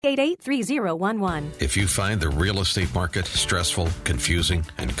888-3011. If you find the real estate market stressful, confusing,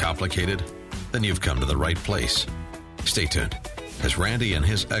 and complicated, then you've come to the right place. Stay tuned as Randy and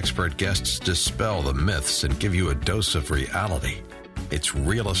his expert guests dispel the myths and give you a dose of reality. It's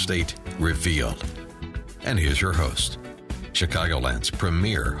Real Estate Revealed. And here's your host, Chicagoland's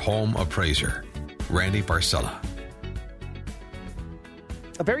premier home appraiser, Randy Barcella.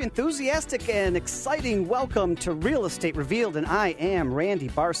 A very enthusiastic and exciting welcome to Real Estate Revealed, and I am Randy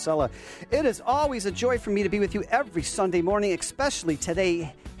Barcella. It is always a joy for me to be with you every Sunday morning, especially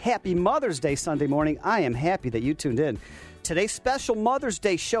today. Happy Mother's Day Sunday morning. I am happy that you tuned in. Today's special Mother's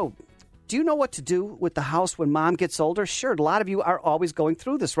Day show. Do you know what to do with the house when mom gets older? Sure, a lot of you are always going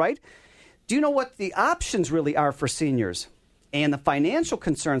through this, right? Do you know what the options really are for seniors and the financial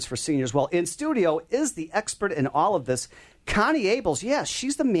concerns for seniors? Well, in studio is the expert in all of this, Connie Abels. Yes,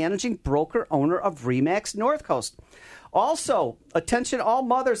 she's the managing broker owner of RE/MAX North Coast. Also, attention all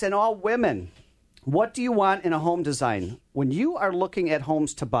mothers and all women. What do you want in a home design? When you are looking at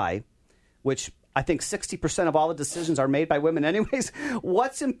homes to buy, which I think 60% of all the decisions are made by women anyways,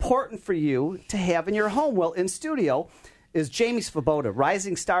 what's important for you to have in your home? Well, in studio is Jamie Svoboda,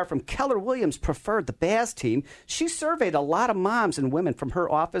 rising star from Keller Williams Preferred, the Baz team. She surveyed a lot of moms and women from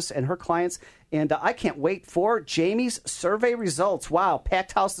her office and her clients, and I can't wait for Jamie's survey results. Wow,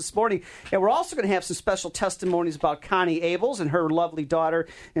 packed house this morning. And we're also going to have some special testimonies about Connie Abels and her lovely daughter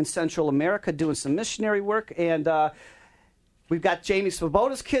in Central America doing some missionary work. And we've got Jamie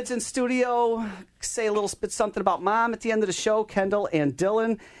Svoboda's kids in studio. Say a little bit something about mom at the end of the show, Kendall and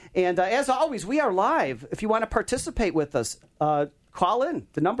Dylan. And as always, we are live. If you want to participate with us, call in.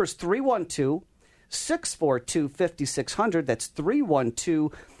 The number is 312-642-5600. That's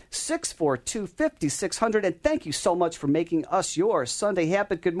 312-642-5600. And thank you so much for making us your Sunday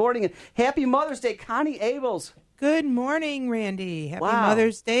happen. Good morning and happy Mother's Day, Connie Abels. Good morning, Randy. Happy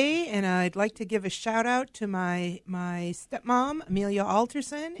Mother's Day, and I'd like to give a shout-out to my stepmom, Amelia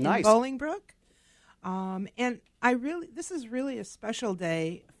Alterson, in Bolingbrook. And this is really a special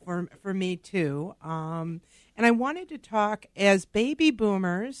day for me, too. And I wanted to talk, as baby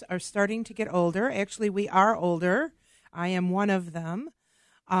boomers are starting to get older. Actually, we are older. I am one of them.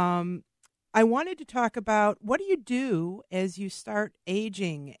 I wanted to talk about what do you do as you start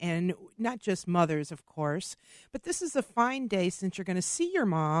aging, and not just mothers, of course, but this is a fine day since you're going to see your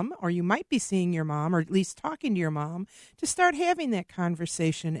mom, or you might be seeing your mom, or at least talking to your mom, to start having that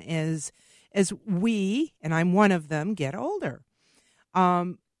conversation as we, and I'm one of them, get older.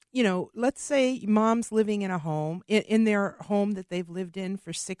 Let's say mom's living in a home, in their home that they've lived in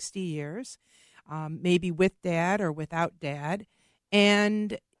for 60 years, maybe with dad or without dad,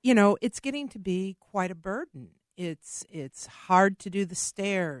 and it's getting to be quite a burden. It's hard to do the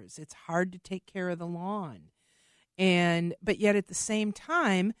stairs. It's hard to take care of the lawn. But yet at the same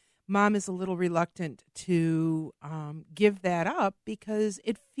time, mom is a little reluctant to give that up because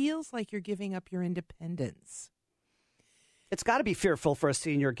it feels like you're giving up your independence. It's got to be fearful for a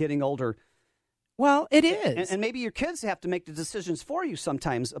senior getting older. Well, it is. And maybe your kids have to make the decisions for you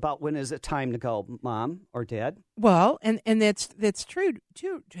sometimes about when is it time to go, mom or dad. Well, and that's true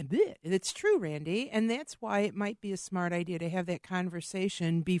too. It's true, Randy, and that's why it might be a smart idea to have that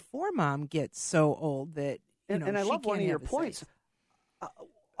conversation before mom gets so old that and I love one of your points.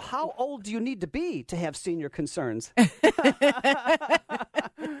 How old do you need to be to have senior concerns?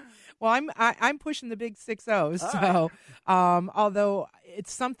 Well, I'm pushing the big 6-0, so although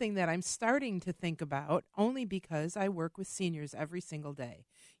it's something that I'm starting to think about, only because I work with seniors every single day.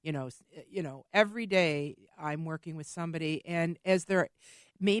 Every day I'm working with somebody, and as they're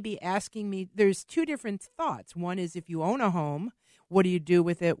maybe asking me, there's two different thoughts. One is, if you own a home, what do you do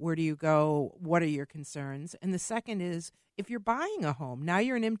with it? Where do you go? What are your concerns? And the second is, if you're buying a home, now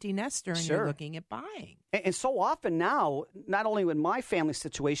you're an empty nester and you're looking at buying. And so often now, not only in my family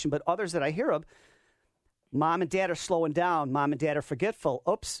situation, but others that I hear of, mom and dad are slowing down. Mom and dad are forgetful.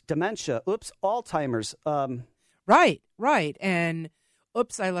 Oops, dementia. Oops, Alzheimer's. Right. And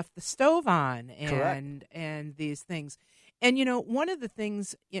oops, I left the stove on. Correct. And these things. And, one of the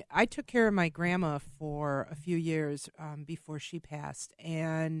things, I took care of my grandma for a few years before she passed.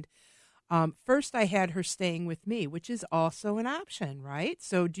 And first I had her staying with me, which is also an option, right?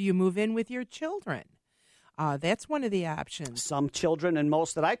 So do you move in with your children? That's one of the options. Some children and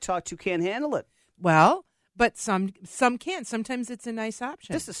most that I talk to can't handle it. Well, but some can. Sometimes it's a nice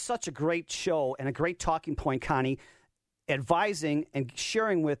option. This is such a great show and a great talking point, Connie, advising and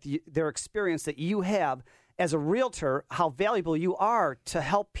sharing with you their experience that you have as a realtor, how valuable you are to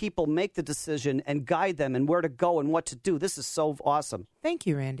help people make the decision and guide them and where to go and what to do. This is so awesome. Thank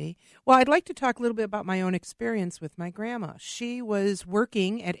you, Randy. Well, I'd like to talk a little bit about my own experience with my grandma. She was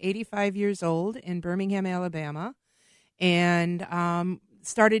working at 85 years old in Birmingham, Alabama, and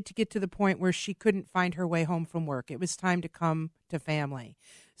started to get to the point where she couldn't find her way home from work. It was time to come to family.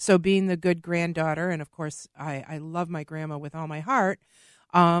 So being the good granddaughter, and of course I love my grandma with all my heart,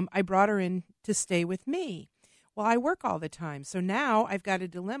 I brought her in to stay with me. Well, I work all the time, so now I've got a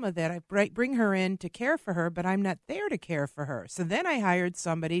dilemma that I bring her in to care for her, but I'm not there to care for her. So then I hired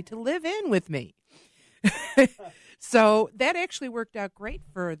somebody to live in with me. So that actually worked out great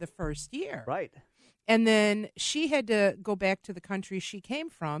for the first year. Right. And then she had to go back to the country she came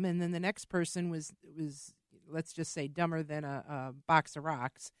from, and then the next person was let's just say, dumber than a box of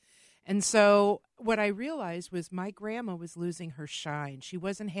rocks. And so what I realized was my grandma was losing her shine. She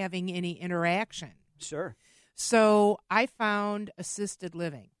wasn't having any interaction. Sure. So I found assisted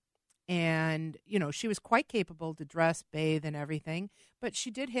living. And, you know, she was quite capable to dress, bathe, and everything, but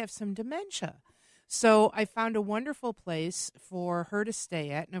she did have some dementia. So I found a wonderful place for her to stay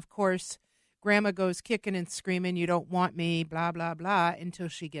at. And, of course, Grandma goes kicking and screaming, "You don't want me, blah, blah, blah," until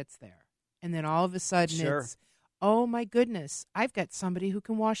she gets there. And then all of a sudden It's, oh, my goodness, I've got somebody who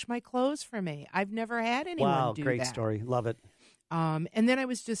can wash my clothes for me. I've never had anyone do that. Wow, great story. Love it. And then I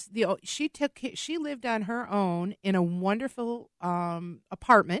was just, she lived on her own in a wonderful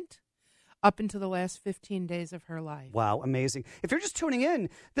apartment up until the last 15 days of her life. Wow, amazing. If you're just tuning in,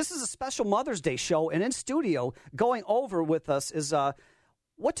 this is a special Mother's Day show, and in studio, going over with us is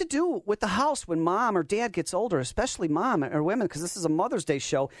what to do with the house when mom or dad gets older, especially mom or women, because this is a Mother's Day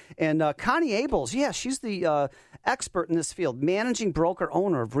show. And Connie Abels, she's the expert in this field, managing broker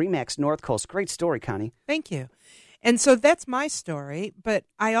owner of RE/MAX North Coast. Great story, Connie. Thank you. And so that's my story, but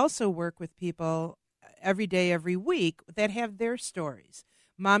I also work with people every day, every week that have their stories.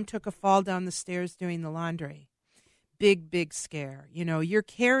 Mom took a fall down the stairs doing the laundry. Big, big scare. You know, you're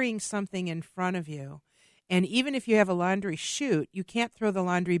carrying something in front of you. And even if you have a laundry chute, you can't throw the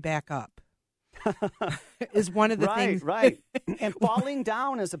laundry back up. Is one of the things. Right. And falling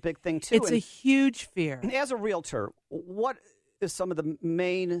down is a big thing, too. It's a huge fear. As a realtor, what is some of the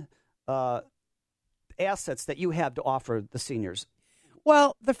main assets that you have to offer the seniors?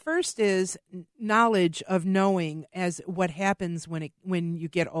 Well, the first is knowledge of knowing as what happens when you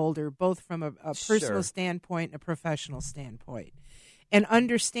get older, both from a personal standpoint and a professional standpoint. And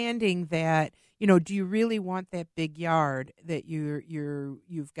understanding that, you know, do you really want that big yard that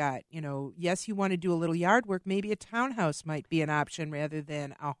you've got? You know, yes, you want to do a little yard work. Maybe a townhouse might be an option rather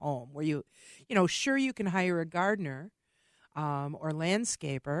than a home where you know, sure, you can hire a gardener or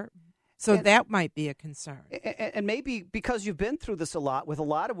landscaper. So that might be a concern. And maybe because you've been through this a lot with a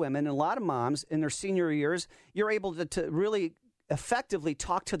lot of women and a lot of moms in their senior years, you're able to really effectively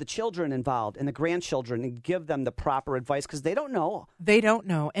talk to the children involved and the grandchildren and give them the proper advice because they don't know. They don't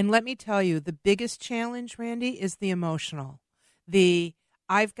know. And let me tell you, the biggest challenge, Randy, is the emotional.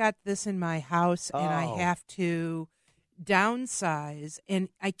 I've got this in my house and I have to downsize and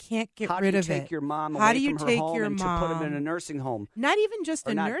I can't get rid of it. How do you take your mom away from her home and to put them in a nursing home? Not even just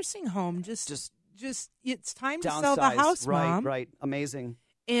a nursing home, just it's time to sell the house, Mom. Right. Amazing.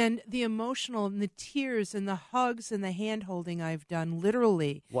 And the emotional and the tears and the hugs and the hand-holding I've done,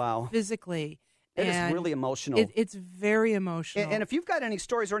 literally, physically. It is really emotional. It's very emotional. And if you've got any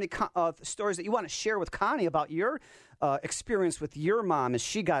stories or any stories that you want to share with Connie about your experience with your mom as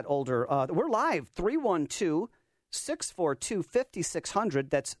she got older, we're live, 312-642-5600.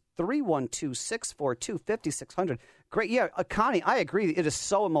 That's 312-642-5600. Great. Yeah, Connie, I agree. It is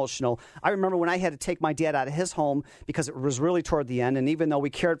so emotional. I remember when I had to take my dad out of his home because it was really toward the end. And even though we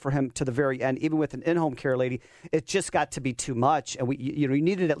cared for him to the very end, even with an in-home care lady, it just got to be too much. And we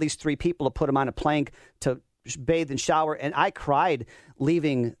needed at least 3 people to put him on a plank to bathe and shower. And I cried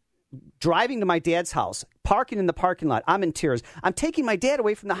driving to my dad's house, parking in the parking lot. I'm in tears. I'm taking my dad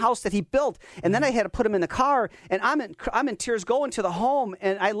away from the house that he built, and then I had to put him in the car, and I'm in tears going to the home,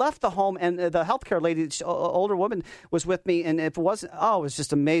 and I left the home, and the healthcare lady, older woman, was with me, and if it wasn't, it was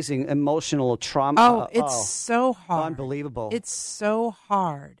just amazing, emotional trauma. It's so hard. Unbelievable. It's so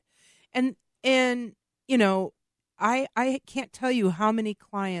hard. And you know, I can't tell you how many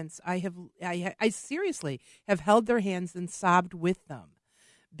clients I seriously have held their hands and sobbed with them.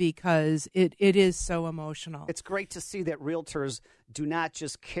 Because it is so emotional. It's great to see that realtors do not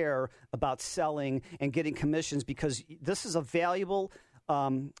just care about selling and getting commissions because this is a valuable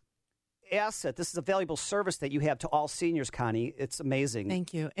asset. This is a valuable service that you have to all seniors, Connie. It's amazing.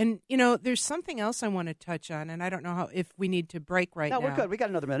 Thank you. And, you know, there's something else I want to touch on, and I don't know if we need to break now. No, we're good. We got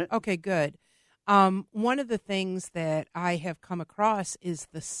another minute. Okay, good. One of the things that I have come across is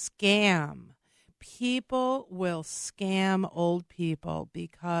the scam. People will scam old people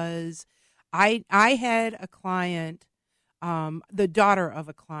because I had a client, the daughter of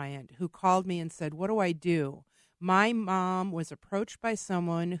a client, who called me and said, "What do I do? My mom was approached by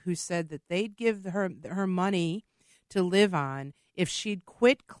someone who said that they'd give her money to live on if she'd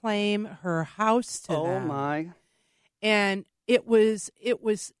quit claim her house to them." Oh, my. And it was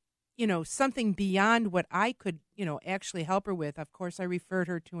something beyond what I could, actually help her with. Of course, I referred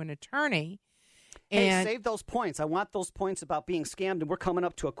her to an attorney. Hey, save those points. I want those points about being scammed, and we're coming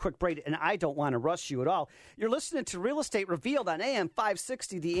up to a quick break, and I don't want to rush you at all. You're listening to Real Estate Revealed on AM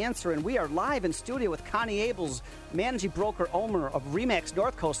 560, The Answer, and we are live in studio with Connie Abels, managing broker owner of RE/MAX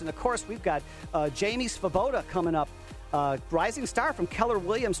North Coast. And, of course, we've got Jamie Svoboda coming up, rising star from Keller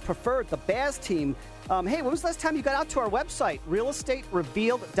Williams Preferred, the Baz team. Hey, when was the last time you got out to our website,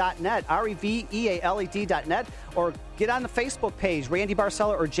 realestaterevealed.net, REVEALED.net, or get on the Facebook page, Randy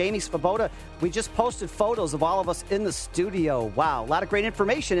Barcella or Jamie Svoboda. We just posted photos of all of us in the studio. Wow, a lot of great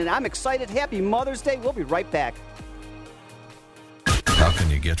information, and I'm excited. Happy Mother's Day. We'll be right back. How can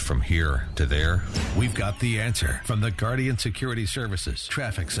you get from here to there? We've got the answer from the Guardian Security Services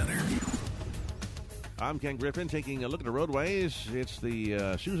Traffic Center. I'm Ken Griffin, taking a look at the roadways. It's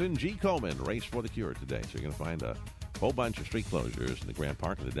the Susan G. Komen Race for the Cure today. So you're going to find a whole bunch of street closures in the Grant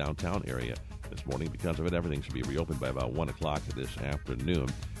Park and the downtown area this morning. Because of it, everything should be reopened by about 1 o'clock this afternoon.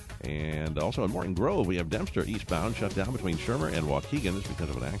 And also in Morton Grove, we have Dempster eastbound shut down between Shermer and Waukegan. This is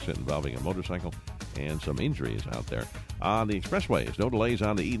because of an accident involving a motorcycle and some injuries out there. On the expressways, no delays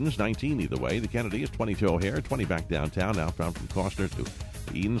on the Edens, 19 either way. The Kennedy is 22 O'Hare, 20 back downtown, outbound from Costner to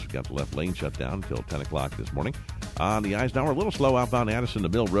Edens. We've got the left lane shut down until 10 o'clock this morning. On the Eisenhower, a little slow outbound Addison to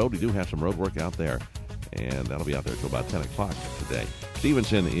Mill Road. We do have some road work out there, and that'll be out there until about 10 o'clock today.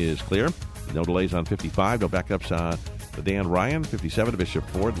 Stevenson is clear. No delays on 55. No backups on the Dan Ryan, 57 to Bishop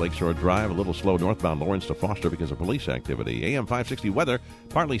Ford, Lakeshore Drive. A little slow northbound Lawrence to Foster because of police activity. AM 560 weather,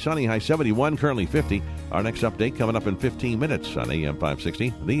 partly sunny, high 71, currently 50. Our next update coming up in 15 minutes on AM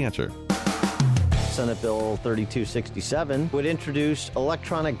 560, The Answer. Senate Bill 3267 would introduce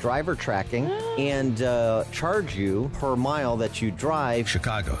electronic driver tracking and charge you per mile that you drive.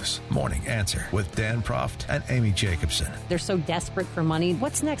 Chicago's Morning Answer with Dan Proft and Amy Jacobson. They're so desperate for money.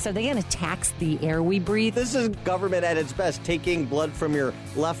 What's next? Are they going to tax the air we breathe? This is government at its best, taking blood from your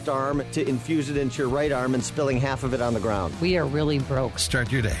left arm to infuse it into your right arm and spilling half of it on the ground. We are really broke.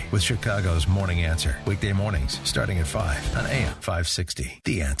 Start your day with Chicago's Morning Answer. Weekday mornings starting at 5 on AM 560.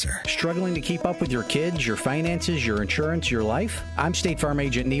 The Answer. Struggling to keep up with your kids, your finances, your insurance, your life? I'm State Farm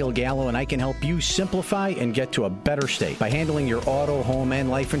Agent Neil Gallo, and I can help you simplify and get to a better state. By handling your auto, home,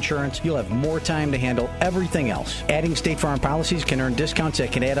 and life insurance, you'll have more time to handle everything else. Adding State Farm policies can earn discounts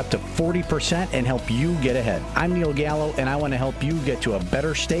that can add up to 40% and help you get ahead. I'm Neil Gallo, and I want to help you get to a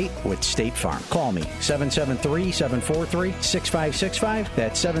better state with State Farm. Call me, 773-743-6565.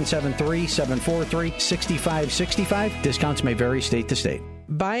 That's 773-743-6565. Discounts may vary state to state.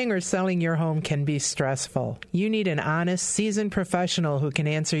 Buying or selling your home can be stressful. You need an honest, seasoned professional who can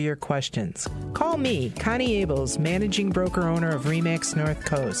answer your questions. Call me, Connie Abels, managing broker owner of RE/MAX North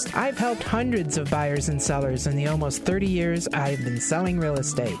Coast. I've helped hundreds of buyers and sellers in the almost 30 years I've been selling real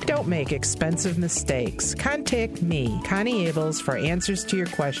estate. Don't make expensive mistakes. Contact me, Connie Abels, for answers to your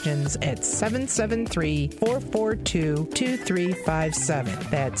questions at 773-442-2357.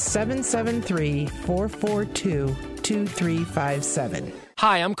 That's 773-442-2357.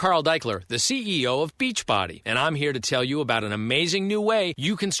 Hi, I'm Carl Deichler, the CEO of Beachbody, and I'm here to tell you about an amazing new way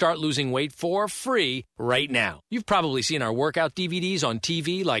you can start losing weight for free right now. You've probably seen our workout DVDs on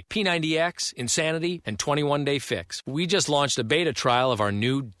TV like P90X, Insanity, and 21 Day Fix. We just launched a beta trial of our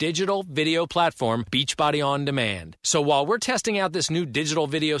new digital video platform, Beachbody On Demand. So while we're testing out this new digital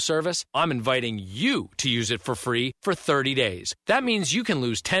video service, I'm inviting you to use it for free for 30 days. That means you can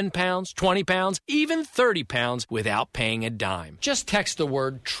lose 10 pounds, 20 pounds, even 30 pounds without paying a dime. Just text the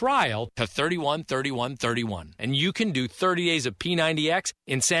word trial to 313131 and you can do 30 days of P90X,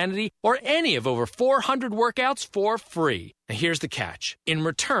 Insanity, or any of over 400 workouts for free. Now here's the catch. In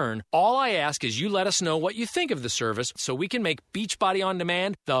return, all I ask is you let us know what you think of the service so we can make Beachbody On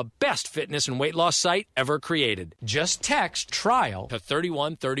Demand the best fitness and weight loss site ever created. Just text trial to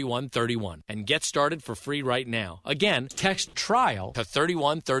 313131 and get started for free right now. Again, text trial to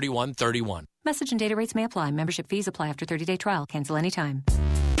 313131. Message and data rates may apply. Membership fees apply after 30-day trial. Cancel anytime.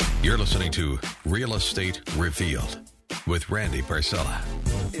 You're listening to Real Estate Revealed with Randy Barcella.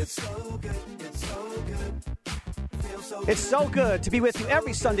 It's so good. It's so good. It's so good to be with you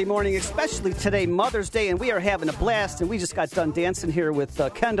every Sunday morning, especially today, Mother's Day, and we are having a blast. And we just got done dancing here with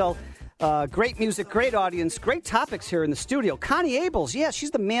Kendall. Great music, great audience, great topics here in the studio. Connie Abels, she's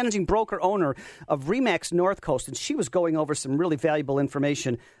the managing broker owner of RE/MAX North Coast, and she was going over some really valuable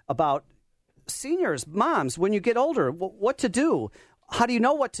information about seniors, moms, when you get older, what to do. How do you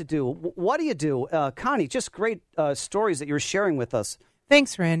know what to do? What do you do? Connie, just great stories that you're sharing with us.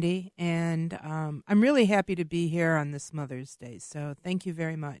 Thanks, Randy, and I'm really happy to be here on this Mother's Day, so thank you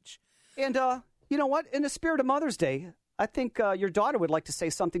very much. And you know what? In the spirit of Mother's Day, I think your daughter would like to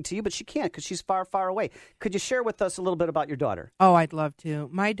say something to you, but she can't because she's far, far away. Could you share with us a little bit about your daughter? Oh, I'd love to.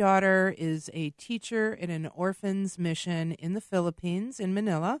 My daughter is a teacher in an orphans mission in the Philippines, in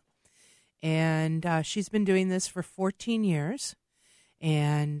Manila, and she's been doing this for 14 years.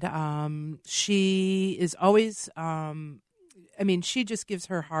 And she is always, she just gives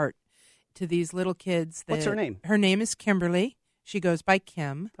her heart to these little kids. What's her name? Her name is Kimberly. She goes by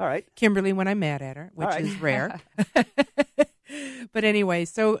Kim. All right. Kimberly when I'm mad at her, which is rare. But anyway,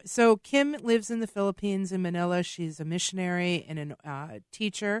 so Kim lives in the Philippines, in Manila. She's a missionary and a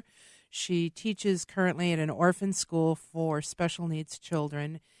teacher. She teaches currently at an orphan school for special needs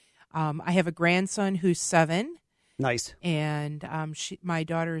children. I have a grandson who's 7. Nice. And my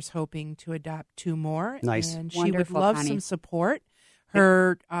daughter is hoping to adopt 2 more. Nice. And Wonderful, she would love Connie. some support.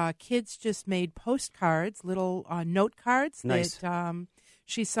 Her kids just made postcards, little note cards that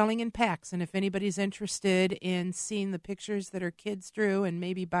she's selling in packs. And if anybody's interested in seeing the pictures that her kids drew and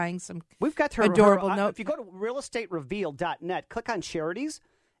maybe buying some We've got her adorable notes. If you go to realestatereveal.net, click on charities,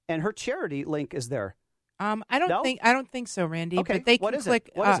 and her charity link is there. I don't think so, Randy. Okay. But they What can is click.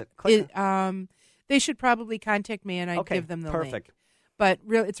 it? What is it? Click they should probably contact me, and I'd give them the link. But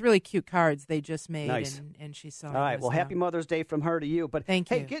it's really cute cards they just made, nice. and she's selling. All right. Well, happy Mother's Day from her to you. But thank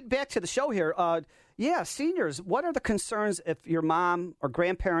you. Hey, get back to the show here. Seniors, what are the concerns if your mom or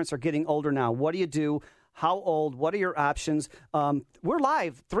grandparents are getting older now? What do you do? How old? What are your options? We're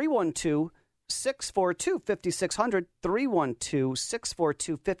live, 312-642-5600,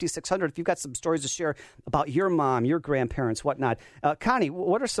 312-642-5600. If you've got some stories to share about your mom, your grandparents, whatnot. Connie,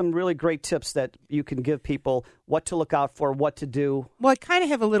 what are some really great tips that you can give people, what to look out for, what to do? Well, I kind of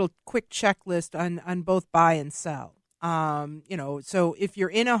have a little quick checklist on both buy and sell. So if you're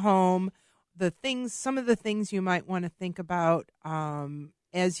in a home, some of the things you might want to think about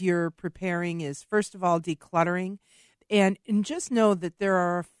as you're preparing is, first of all, decluttering. And just know that there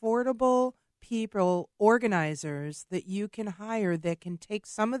are affordable people, organizers that you can hire that can take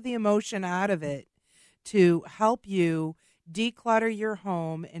some of the emotion out of it to help you declutter your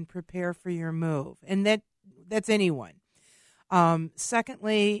home and prepare for your move. And that's anyone.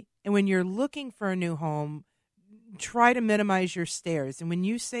 Secondly, and when you're looking for a new home, try to minimize your stairs. And when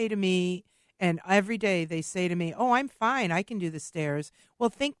you say to me, and every day they say to me, "Oh, I'm fine, I can do the stairs." Well,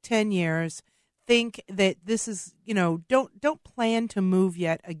 think 10 years. Think that this is, don't plan to move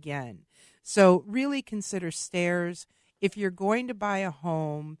yet again. So really consider stairs. If you're going to buy a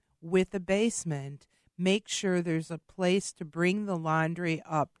home with a basement, make sure there's a place to bring the laundry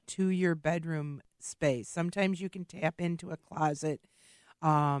up to your bedroom space. Sometimes you can tap into a closet.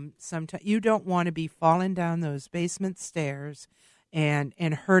 Sometimes you don't want to be falling down those basement stairs and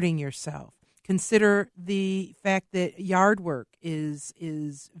hurting yourself. Consider the fact that yard work is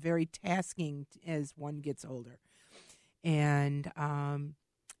very tasking as one gets older, and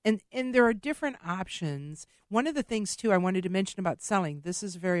there are different options. One of the things too I wanted to mention about selling, this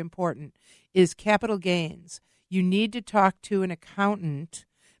is very important, is capital gains. You need to talk to an accountant,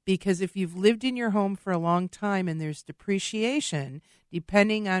 because if you've lived in your home for a long time and there's depreciation,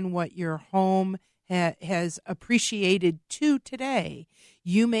 depending on what your home has appreciated to today,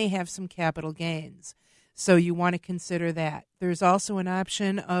 you may have some capital gains. So you want to consider that. There's also an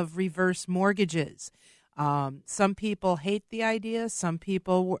option of reverse mortgages. Some people hate the idea. Some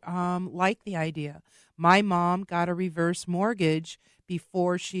people like the idea. My mom got a reverse mortgage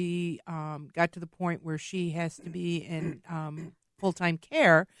before she got to the point where she has to be in full-time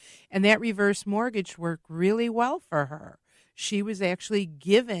care, and that reverse mortgage worked really well for her. She was actually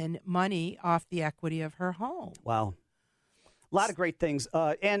given money off the equity of her home. Wow. A lot of great things.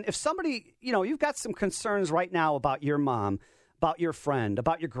 And if somebody, you've got some concerns right now about your mom, about your friend,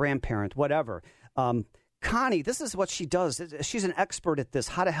 about your grandparent, whatever. Connie, this is what she does. She's an expert at this,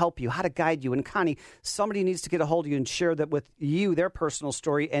 how to help you, how to guide you. And Connie, somebody needs to get a hold of you and share that with you, their personal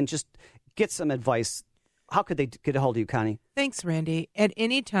story, and just get some advice. How could they get a hold of you, Connie? Thanks, Randy. At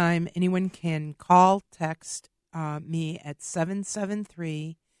any time, anyone can call, text me at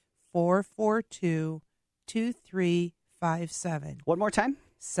 773-442-2357. One more time?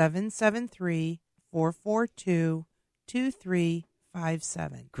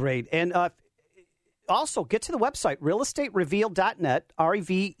 773-442-2357. Great. And also, get to the website, realestaterevealed.net,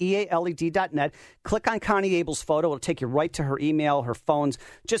 REVEALED.net. Click on Connie Abel's photo. It'll take you right to her email, her phones.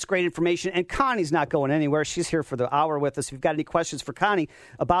 Just great information. And Connie's not going anywhere. She's here for the hour with us. If you've got any questions for Connie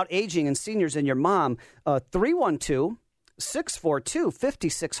about aging and seniors and your mom,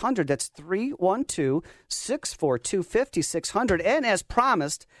 312-642-5600. That's 312-642-5600. And as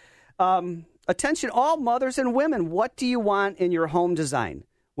promised, attention all mothers and women, what do you want in your home design?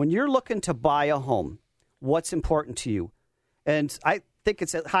 When you're looking to buy a home, what's important to you? And I think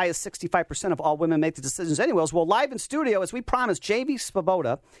it's as high as 65% of all women make the decisions anyways. Well, live in studio, as we promised, Jamie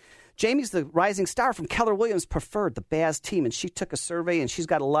Svoboda. Jamie's the rising star from Keller Williams Preferred, the Baz team, and she took a survey, and she's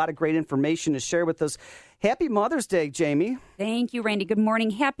got a lot of great information to share with us. Happy Mother's Day, Jamie. Thank you, Randy. Good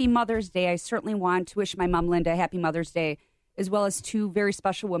morning. Happy Mother's Day. I certainly want to wish my mom, Linda, happy Mother's Day, as well as two very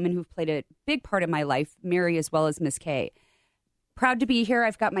special women who've played a big part in my life, Mary as well as Miss Kay. Proud to be here.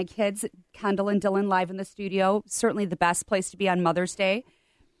 I've got my kids, Kendall and Dylan, live in the studio. Certainly the best place to be on Mother's Day.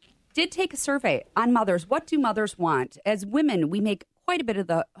 Did take a survey on mothers. What do mothers want? As women, we make quite a bit of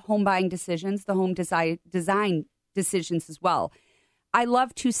the home buying decisions, the home design decisions as well. I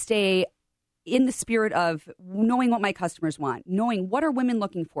love to stay in the spirit of knowing what my customers want, knowing what are women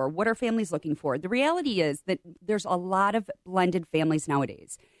looking for, what are families looking for. The reality is that there's a lot of blended families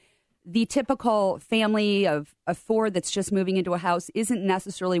nowadays. The typical family of four that's just moving into a house isn't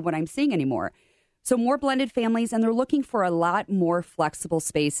necessarily what I'm seeing anymore. So more blended families, and they're looking for a lot more flexible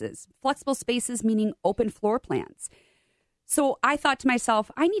spaces. Flexible spaces meaning open floor plans. So I thought to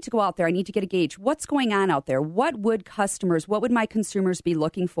myself, I need to go out there. I need to get a gauge. What's going on out there? What would my consumers be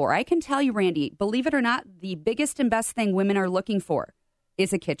looking for? I can tell you, Randy, believe it or not, the biggest and best thing women are looking for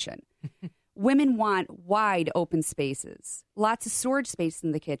is a kitchen. Women want wide open spaces, lots of storage space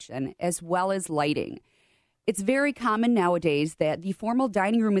in the kitchen, as well as lighting. It's very common nowadays that the formal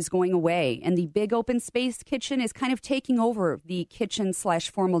dining room is going away and the big open space kitchen is kind of taking over the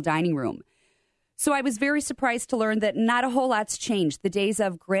kitchen/formal dining room. So I was very surprised to learn that not a whole lot's changed. The days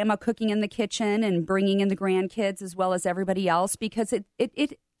of grandma cooking in the kitchen and bringing in the grandkids as well as everybody else, because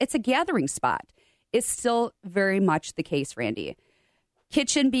it's a gathering spot, is still very much the case, Randy.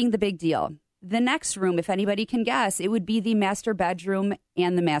 Kitchen being the big deal. The next room, if anybody can guess, it would be the master bedroom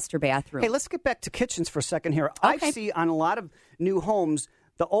and the master bathroom. Hey, let's get back to kitchens for a second here. Okay. I see on a lot of new homes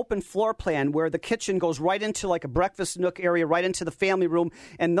the open floor plan where the kitchen goes right into like a breakfast nook area, right into the family room,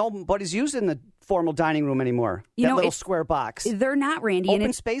 and nobody's using the formal dining room anymore. That little square box. They're not, Randy.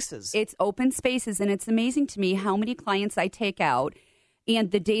 Open spaces. It's open spaces, and it's amazing to me how many clients I take out.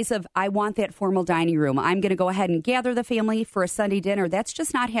 And the days of, I want that formal dining room, I'm going to go ahead and gather the family for a Sunday dinner, that's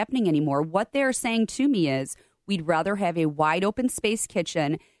just not happening anymore. What they're saying to me is, we'd rather have a wide open space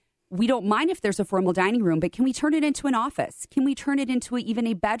kitchen. We don't mind if there's a formal dining room, but can we turn it into an office? Can we turn it into even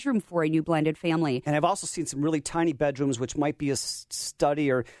a bedroom for a new blended family? And I've also seen some really tiny bedrooms, which might be a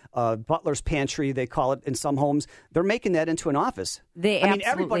study or butler's pantry, they call it in some homes. They're making that into an office.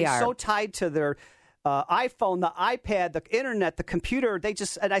 Everybody's so tied to their iPhone, the iPad, the internet, the computer.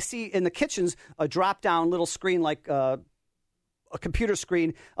 And I see in the kitchens a drop-down little screen like a computer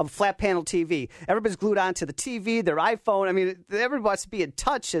screen of a flat panel TV. Everybody's glued onto the TV, their iPhone. I mean, everybody wants to be in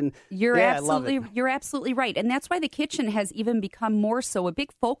touch. And you're I love it. You're absolutely right. And that's why the kitchen has even become more so a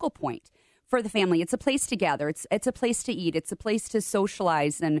big focal point for the family. It's a place to gather. It's a place to eat. It's a place to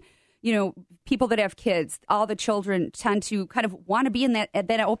socialize. And people that have kids, all the children tend to kind of want to be in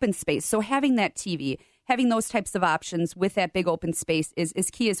that open space. So having that TV, having those types of options with that big open space is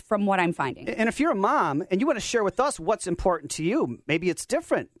key, is from what I'm finding. And if you're a mom and you want to share with us what's important to you, maybe it's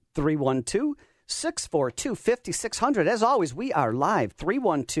different. 312-642-5600. As always, we are live.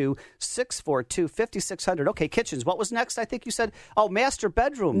 312-642-5600. Okay, kitchens. What was next? I think you said, master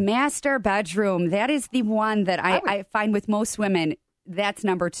bedroom. Master bedroom. That is the one that I find with most women. That's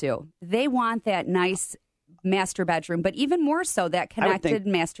number two. They want that nice master bedroom, but even more so that connected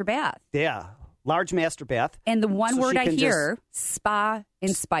master bath. Yeah, large master bath. And the one word I hear,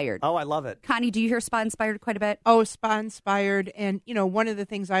 spa-inspired. Oh, I love it. Connie, do you hear spa-inspired quite a bit? Oh, spa-inspired. And, one of the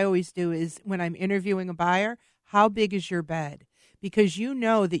things I always do is when I'm interviewing a buyer, how big is your bed? Because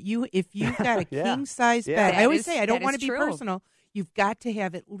that if you've got a king-size bed, I always say, I don't want to be personal, you've got to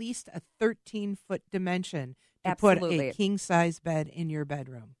have at least a 13-foot dimension to put a king-size bed in your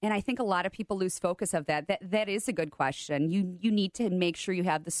bedroom. And I think a lot of people lose focus of that. That is a good question. You need to make sure you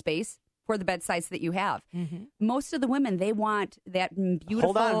have the space for the bed size that you have. Most of the women, they want that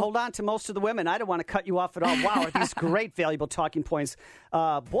beautiful... Hold on to most of the women. I don't want to cut you off at all. Wow, are these great, valuable talking points.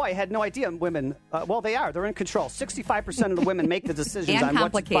 Boy, I had no idea women... well, they are. They're in control. 65% of the women make the decisions and on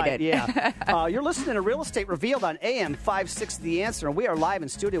complicated. What to buy. Yeah. You're listening to Real Estate Revealed on AM 560 The Answer, and we are live in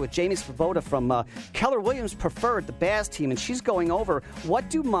studio with Jamie Svoboda from Keller Williams Preferred, the Baz team, and she's going over what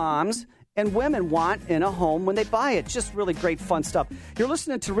do moms and women want in a home when they buy it. Just really great, fun stuff. You're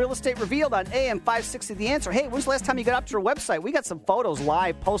listening to Real Estate Revealed on AM 560 The Answer. Hey, when's the last time you got up to our website? We got some photos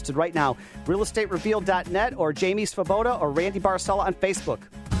live posted right now. realestaterevealed.net or Jamie Svoboda or Randy Barcella on Facebook.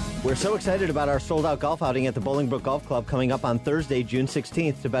 We're so excited about our sold-out golf outing at the Bolingbrook Golf Club coming up on Thursday, June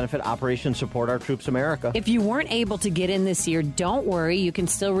 16th to benefit Operation Support Our Troops America. If you weren't able to get in this year, don't worry. You can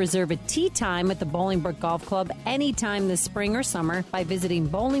still reserve a tee time at the Bolingbrook Golf Club anytime this spring or summer by visiting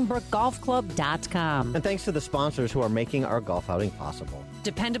BolingbrookGolfClub.com. And thanks to the sponsors who are making our golf outing possible.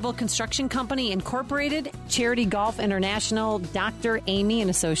 Dependable Construction Company Incorporated, Charity Golf International, Dr. Amy and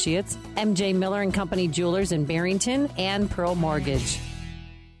Associates, MJ Miller and Company Jewelers in Barrington, and Pearl Mortgage.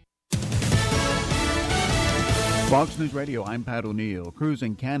 Fox News Radio, I'm Pat O'Neill. Crews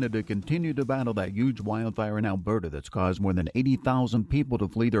in Canada continue to battle that huge wildfire in Alberta that's caused more than 80,000 people to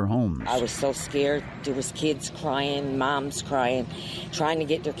flee their homes. I was so scared. There was kids crying, moms crying, trying to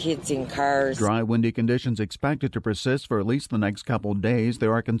get their kids in cars. Dry, windy conditions expected to persist for at least the next couple of days.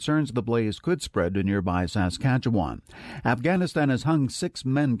 There are concerns the blaze could spread to nearby Saskatchewan. Afghanistan has hung 6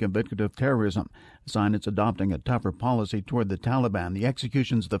 men convicted of terrorism, a sign it's adopting a tougher policy toward the Taliban. The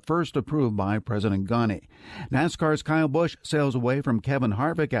execution's the first approved by President Ghani. NASCAR's Kyle Busch sails away from Kevin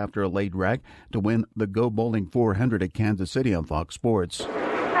Harvick after a late wreck to win the Go Bowling 400 at Kansas City on Fox Sports.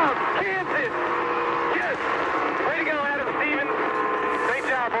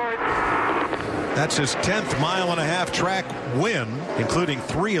 That's his 10th mile-and-a-half track win, including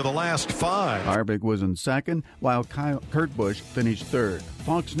 3 of the last 5. Harvick was in second, while Kurt Busch finished third.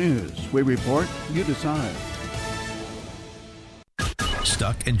 Fox News. We report, you decide.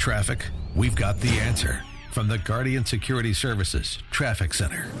 Stuck in traffic? We've got the answer. From the Guardian Security Services Traffic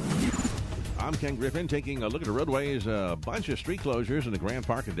Center. I'm Ken Griffin, taking a look at the roadways. A bunch of street closures in the Grand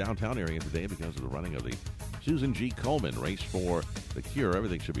Park and downtown area today because of the running of the Susan G. Komen Race for the Cure.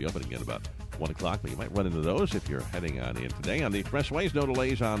 Everything should be open again about 1 o'clock, but you might run into those if you're heading on in today. On the expressways, no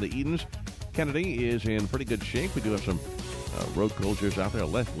delays on the Edens. Kennedy is in pretty good shape. We do have some road closures out there,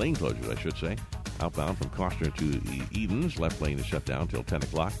 left lane closures, I should say. Outbound from Costner to Edens. Left lane is shut down until 10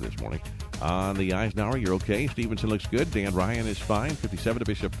 o'clock this morning. On the Eisenhower, you're okay. Stevenson looks good. Dan Ryan is fine. 57 to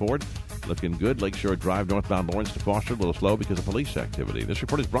Bishop Ford, looking good. Lakeshore Drive, northbound Lawrence to Foster, a little slow because of police activity. This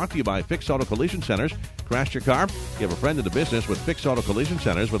report is brought to you by Fix Auto Collision Centers. Crashed your car? Give a friend in the business with Fix Auto Collision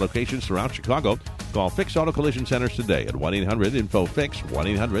Centers with locations throughout Chicago. Call Fix Auto Collision Centers today at 1-800-INFO-FIX.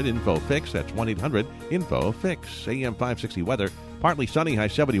 1-800-INFO-FIX. That's 1-800-INFO-FIX. AM 560 weather. Partly sunny, high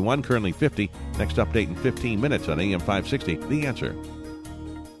 71, currently 50. Next update in 15 minutes on AM 560. The Answer.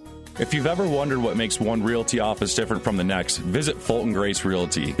 If you've ever wondered what makes one realty office different from the next, visit Fulton Grace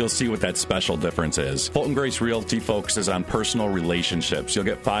Realty. You'll see what that special difference is. Fulton Grace Realty focuses on personal relationships. You'll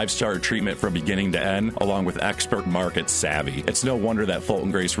get 5-star treatment from beginning to end, along with expert market savvy. It's no wonder that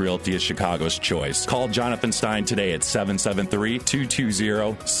Fulton Grace Realty is Chicago's choice. Call Jonathan Stein today at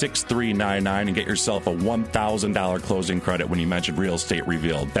 773-220-6399 and get yourself a $1,000 closing credit when you mention Real Estate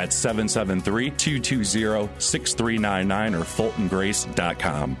Revealed. That's 773-220-6399 or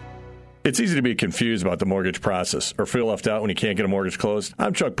FultonGrace.com. It's easy to be confused about the mortgage process or feel left out when you can't get a mortgage closed.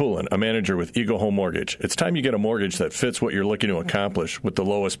 I'm Chuck Poulin, a manager with Eagle Home Mortgage. It's time you get a mortgage that fits what you're looking to accomplish with the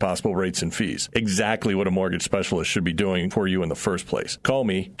lowest possible rates and fees. Exactly what a mortgage specialist should be doing for you in the first place. Call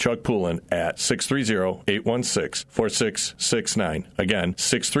me, Chuck Poulin, at 630-816-4669. Again,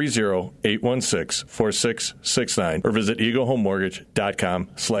 630-816-4669. Or visit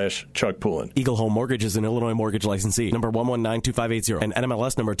EagleHomeMortgage.com/Chuck Poulin. Eagle Home Mortgage is an Illinois mortgage licensee. Number 1192580 and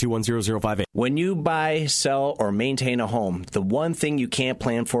NMLS number 210058. When you buy, sell, or maintain a home, the one thing you can't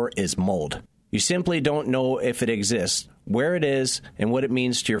plan for is mold. You simply don't know if it exists, where it is, and what it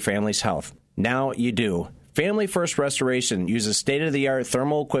means to your family's health. Now you do. Family First Restoration uses state-of-the-art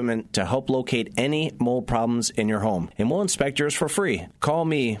thermal equipment to help locate any mold problems in your home, and we'll inspect yours for free. Call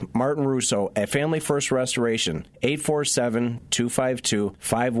me, Martin Russo, at Family First Restoration,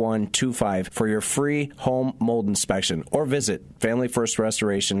 847-252-5125 for your free home mold inspection, or visit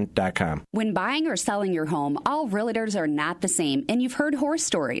FamilyFirstRestoration.com. When buying or selling your home, all realtors are not the same, and you've heard horror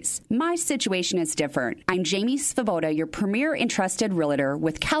stories. My situation is different. I'm Jamie Svoboda, your premier and trusted realtor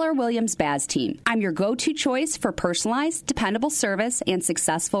with Keller Williams Baz team. I'm your go-to choice for personalized, dependable service and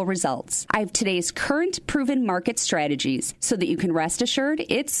successful results. I have today's current proven market strategies so that you can rest assured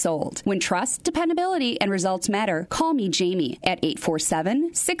it's sold. When trust, dependability, and results matter, call me Jamie at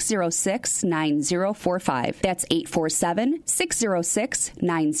 847-606-9045. That's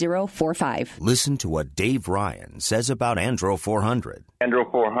 847-606-9045. Listen to what Dave Ryan says about Andro 400.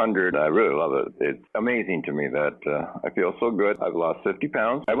 Andro 400, I really love it. It's amazing to me that I feel so good. I've lost 50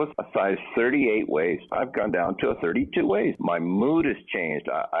 pounds. I was a size 38 waist. I've gone down to a 32 waist. My mood has changed.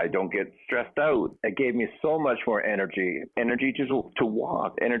 I don't get stressed out. It gave me so much more energy to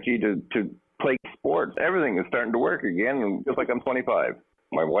walk, energy to play sports. Everything is starting to work again, and feels like I'm 25.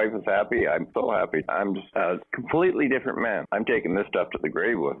 My wife is happy. I'm so happy. I'm just a completely different man. I'm taking this stuff to the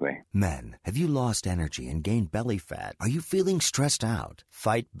grave with me. Men, have you lost energy and gained belly fat? Are you feeling stressed out?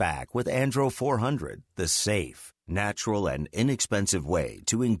 Fight back with Andro 400, the safe, natural, and inexpensive way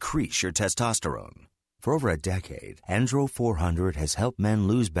to increase your testosterone. For over a decade, Andro 400 has helped men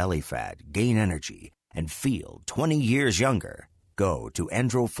lose belly fat, gain energy, and feel 20 years younger. Go to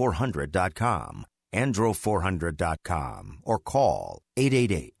andro400.com. andro400.com or call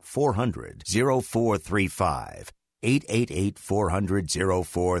 888-400-0435.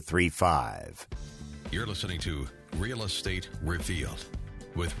 888-400-0435. You're listening to Real Estate Revealed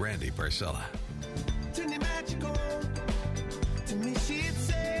with Randy Barcella.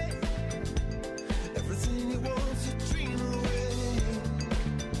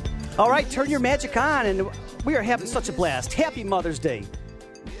 All right, turn your magic on, and we are having such a blast. Happy Mother's Day.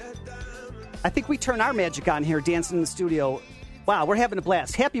 I think we turn our magic on here, dancing in the studio. Wow, we're having a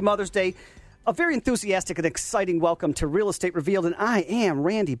blast. Happy Mother's Day. A very enthusiastic and exciting welcome to Real Estate Revealed, and I am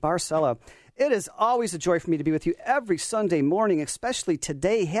Randy Barcella. It is always a joy for me to be with you every Sunday morning, especially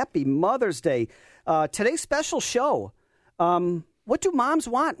today. Happy Mother's Day. Today's special show, what do moms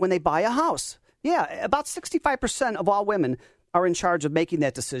want when they buy a house? Yeah, about 65% of all women are in charge of making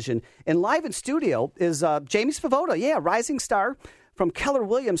that decision. And live in studio is Jamie Svoboda, rising star from Keller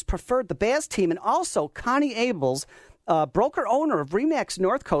Williams Preferred, the Baz team, and also Connie Abels, broker owner of RE/MAX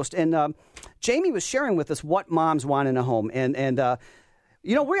North Coast. And Jamie was sharing with us what moms want in a home. And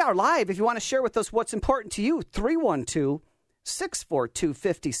we are live. If you want to share with us what's important to you,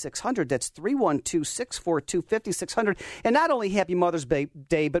 312-642-5600. That's 312-642-5600. And not only happy Mother's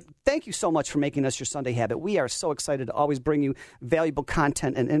Day, but thank you so much for making us your Sunday habit. We are so excited to always bring you valuable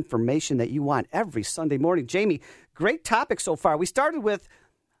content and information that you want every Sunday morning. Jamie, great topic so far. We started with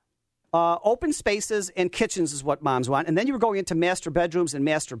open spaces and kitchens is what moms want. And then you were going into master bedrooms and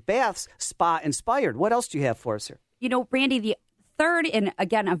master baths, spa-inspired. What else do you have for us here? Randy, the third, and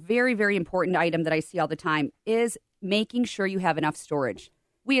again, a very, very important item that I see all the time is making sure you have enough storage.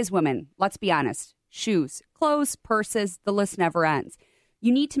 We as women, let's be honest, shoes, clothes, purses, the list never ends.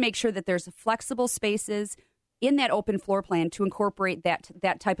 You need to make sure that there's flexible spaces in that open floor plan to incorporate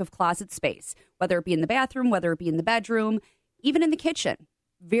that type of closet space, whether it be in the bathroom, whether it be in the bedroom, even in the kitchen.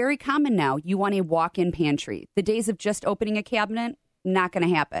 Very common now, you want a walk-in pantry. The days of just opening a cabinet, not going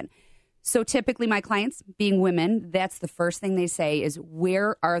to happen. So typically my clients, being women, that's the first thing they say is,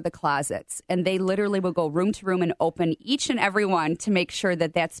 where are the closets? And they literally will go room to room and open each and every one to make sure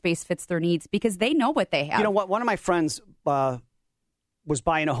that space fits their needs because they know what they have. You know what? One of my friends was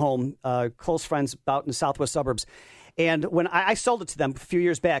buying a home, close friends out in the southwest suburbs. And when I sold it to them a few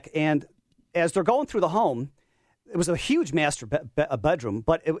years back, and as they're going through the home, it was a huge master bedroom,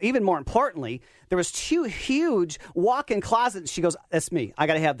 but even more importantly, there was two huge walk-in closets. She goes, that's me. I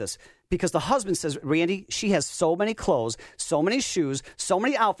got to have this. Because the husband says, Randy, she has so many clothes, so many shoes, so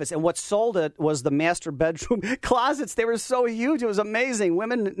many outfits, and what sold it was the master bedroom closets. They were so huge. It was amazing.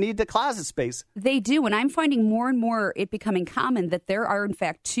 Women need the closet space. They do, and I'm finding more and more it becoming common that there are, in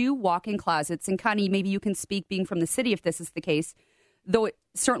fact, two walk-in closets. And Connie, maybe you can speak, being from the city, if this is the case, though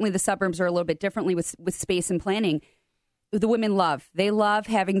certainly the suburbs are a little bit differently with space and planning. The women they love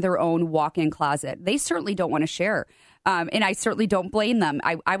having their own walk-in closet. They certainly don't want to share. And I certainly don't blame them.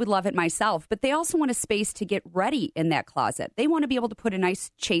 I would love it myself. But they also want a space to get ready in that closet. They want to be able to put a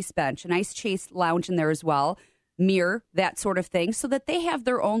nice chase bench, a nice chase lounge in there as well, mirror, that sort of thing, so that they have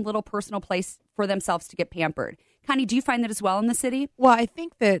their own little personal place for themselves to get pampered. Connie, do you find that as well in the city? Well, I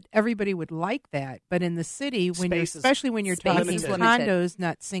think that everybody would like that. But in the city, especially when you're talking condos,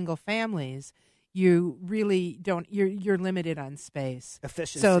 not single families, you really don't, you're limited on space.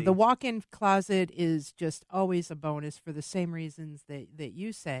 Efficiency. So the walk-in closet is just always a bonus for the same reasons that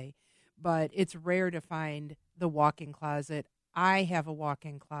you say, but it's rare to find the walk-in closet. I have a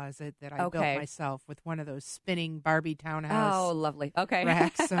walk-in closet that I built myself with one of those spinning Barbie townhouse. Oh, lovely. Okay.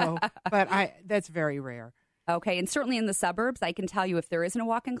 Racks. So, but that's very rare. Okay, and certainly in the suburbs, I can tell you if there isn't a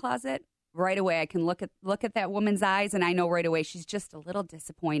walk-in closet, right away. I can look at that woman's eyes, and I know right away she's just a little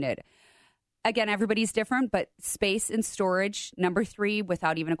disappointed. Again, everybody's different, but space and storage, number 3,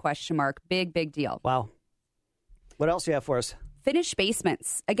 without even a question mark. Big, big deal. Wow. What else do you have for us? Finished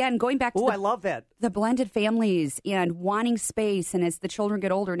basements. Again, going back to I love that. The blended families and wanting space. And as the children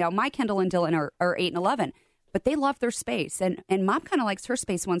get older, now my Kendall and Dylan are 8 and 11, but they love their space. And Mom kind of likes her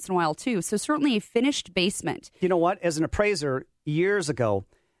space once in a while, too. So certainly a finished basement. You know what? As an appraiser years ago,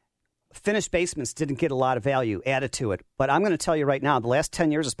 finished basements didn't get a lot of value added to it. But I'm going to tell you right now, the last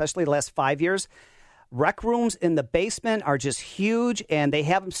 10 years, especially the last 5 years, rec rooms in the basement are just huge, and they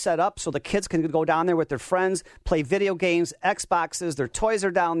have them set up so the kids can go down there with their friends, play video games, Xboxes, their toys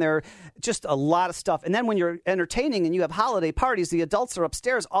are down there, just a lot of stuff. And then when you're entertaining and you have holiday parties, the adults are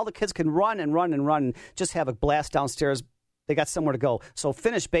upstairs. All the kids can run and just have a blast downstairs. They got somewhere to go. So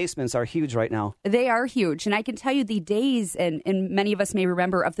finished basements are huge right now. They are huge. And I can tell you the days, and many of us may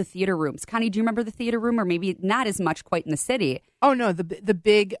remember, of the theater rooms. Connie, do you remember the theater room? Or maybe not as much quite in the city. Oh, no, the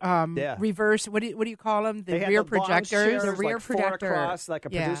big reverse, what do you call them? The rear projectors? The rear projector. Across, like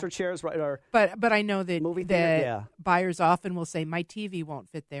a producer chairs. Right, or but I know that movie theater, buyers often will say, my TV won't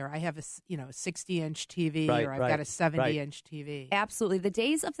fit there. I have a 60-inch TV or I've got a 70-inch TV. Absolutely. The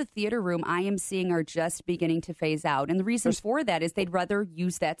days of the theater room I am seeing are just beginning to phase out. And the reason for that is they'd rather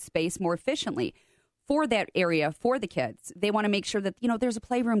use that space more efficiently. For that area, for the kids. They want to make sure that, there's a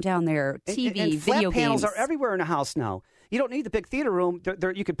playroom down there, TV, and video flat panels games. are everywhere in a house now. You don't need the big theater room.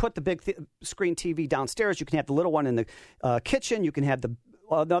 You can put the big screen TV downstairs. You can have the little one in the kitchen. You can have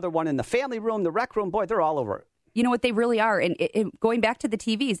another one in the family room, the rec room. Boy, they're all over. You know what they really are. And going back to the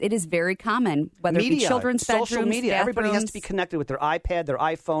TVs, it is very common, whether it be children's bedrooms, social media. bathrooms. Everybody has to be connected with their iPad, their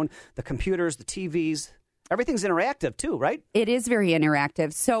iPhone, the computers, the TVs. Everything's interactive too, right? It is very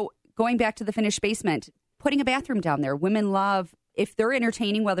interactive. So going back to the finished basement, putting a bathroom down there. Women love, if they're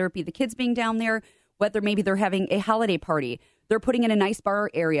entertaining, whether it be the kids being down there, whether maybe they're having a holiday party, they're putting in a nice bar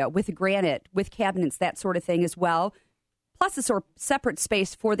area with granite, with cabinets, that sort of thing as well. Plus a sort of separate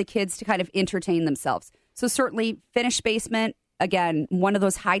space for the kids to kind of entertain themselves. So certainly finished basement, again, one of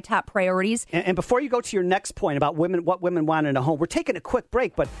those high top priorities. And before you go to your next point about what women want in a home, we're taking a quick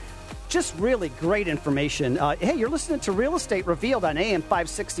break, but just really great information. Hey, you're listening to Real Estate Revealed on AM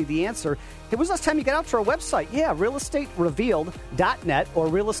 560 The Answer. Hey, when was the last time you got out to our website? Yeah, realestaterevealed.net or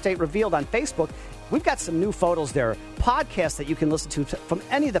Real Estate Revealed on Facebook. We've got some new photos there, podcasts that you can listen to from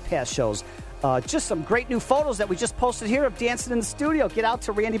any of the past shows. Just some great new photos that we just posted here of dancing in the studio. Get out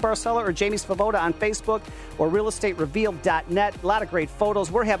to Randy Barcella or Jamie Svoboda on Facebook or realestaterevealed.net. A lot of great photos.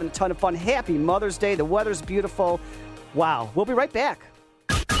 We're having a ton of fun. Happy Mother's Day. The weather's beautiful. Wow. We'll be right back.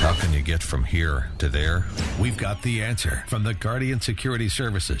 How can you get from here to there? We've got the answer from the Guardian Security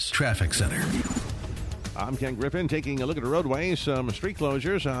Services Traffic Center. I'm Ken Griffin taking a look at the roadways. Some street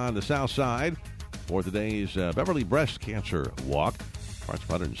closures on the south side for today's Beverly Breast Cancer Walk. Parts of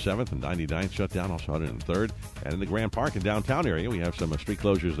 107th and 99th shut down, also 103rd. And in the Grand Park and downtown area, we have some street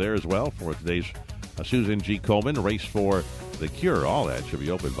closures there as well for today's Susan G. Komen Race for the Cure. All that should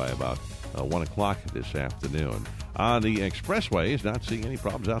be open by about 1 o'clock this afternoon. On the expressways, not seeing any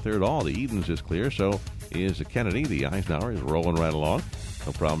problems out there at all. The Edens is clear, so is the Kennedy. The Eisenhower is rolling right along.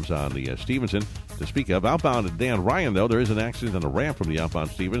 No problems on the Stevenson to speak of. Outbound at Dan Ryan, though, there is an accident on the ramp from the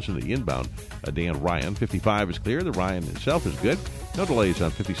outbound Stevenson to the inbound Dan Ryan. 55 is clear. The Ryan itself is good. No delays on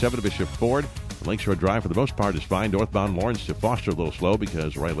 57 to Bishop Ford. Lakeshore Drive, for the most part, is fine. Northbound Lawrence to Foster, a little slow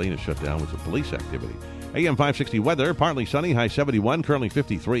because right lane is shut down with some police activity. AM 560 weather, partly sunny, high 71, currently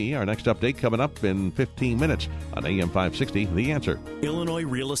 53. Our next update coming up in 15 minutes on AM 560, The Answer. Illinois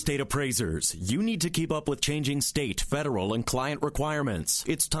real estate appraisers, you need to keep up with changing state, federal, and client requirements.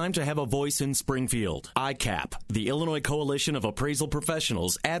 It's time to have a voice in Springfield. ICAP, the Illinois Coalition of Appraisal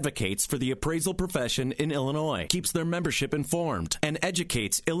Professionals, advocates for the appraisal profession in Illinois, keeps their membership informed, and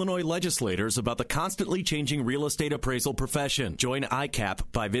educates Illinois legislators about the constantly changing real estate appraisal profession. Join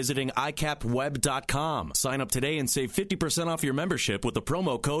ICAP by visiting icapweb.com. Sign up today and save 50% off your membership with the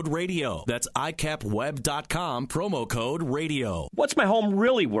promo code RADIO. That's icapweb.com, promo code RADIO. What's my home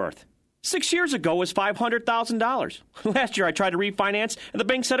really worth? 6 years ago it was $500,000. Last year I tried to refinance and the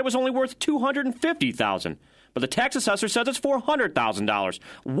bank said it was only worth $250,000. But the tax assessor says it's $400,000.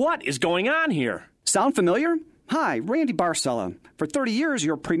 What is going on here? Sound familiar? Hi, Randy Barcella. For 30 years,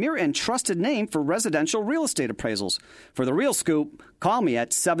 your premier and trusted name for residential real estate appraisals. For the real scoop, call me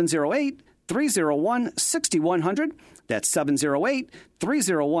at 708 708-301-6100. That's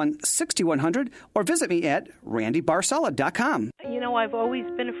 708-301-6100. Or visit me at randybarcella.com. You know, I've always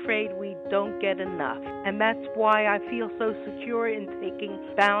been afraid we don't get enough. And that's why I feel so secure in taking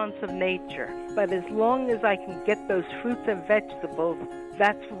Balance of Nature. But as long as I can get those fruits and vegetables,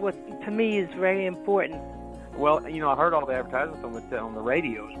 that's what, to me, is very important. Well, you know, I heard all the advertisements on the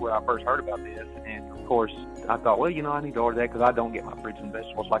radios where I first heard about this, and of course, I thought, well, you know, I need to order that because I don't get my fruits and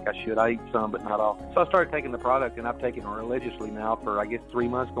vegetables like I should. I eat some, but not all. So I started taking the product, and I've taken it religiously now for, I guess, 3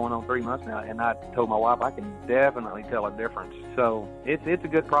 months, going on 3 months now, and I told my wife I can definitely tell a difference. So it's a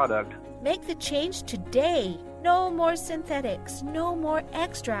good product. Make the change today. No more synthetics, no more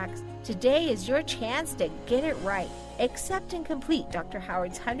extracts. Today is your chance to get it right. Accept and complete Dr.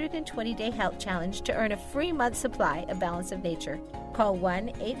 Howard's 120-day health challenge to earn a free month supply of Balance of Nature. Call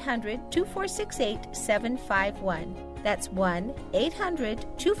 1-800-2468-751. That's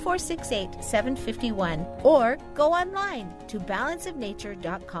 1-800-2468-751. Or go online to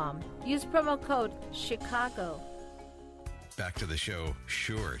balanceofnature.com. Use promo code CHICAGO. Back to the show,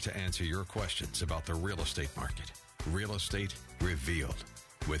 sure to answer your questions about the real estate market. Real Estate Revealed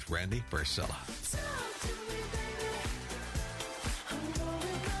with Randy Barcella.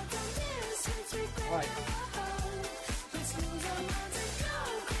 All right.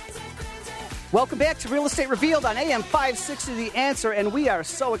 Welcome back to Real Estate Revealed on AM 560 The Answer, and we are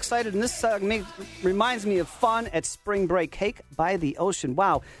so excited. And this reminds me of fun at spring break. Cake by the Ocean.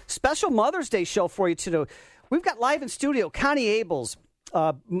 Wow. Special Mother's Day show for you today. We've got live in studio Connie Ables,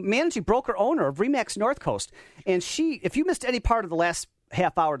 managing broker owner of RE/MAX North Coast. And if you missed any part of the last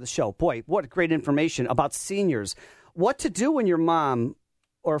half hour of the show, boy, what great information about seniors. What to do when your mom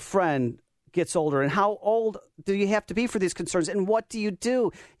or friend gets older, and how old do you have to be for these concerns, and what do you do?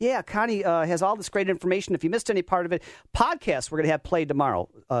 Yeah, Connie has all this great information. If you missed any part of it, podcast we're going to have played tomorrow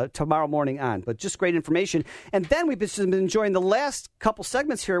morning on, but just great information. And then we've been enjoying the last couple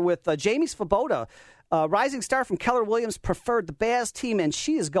segments here with Jamie Svoboda, rising star from Keller Williams Preferred, the Baz team, and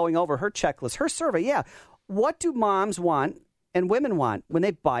she is going over her checklist, her survey. Yeah, what do moms want and women want when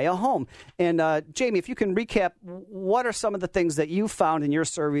they buy a home? And Jamie, if you can recap, what are some of the things that you found in your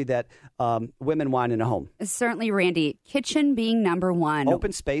survey that women want in a home? Certainly, Randy. Kitchen being number one.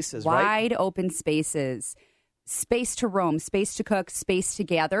 Open spaces, right? Wide open spaces. Space to roam, space to cook, space to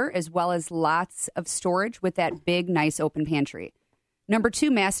gather, as well as lots of storage with that big, nice open pantry. Number two,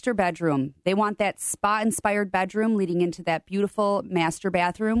 master bedroom. They want that spa-inspired bedroom leading into that beautiful master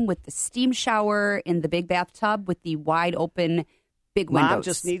bathroom with the steam shower and the big bathtub with the wide open big windows. Mom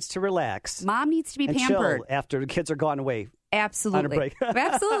just needs to relax. Mom needs to be and pampered. Chill after the kids are gone away. Absolutely. On a break.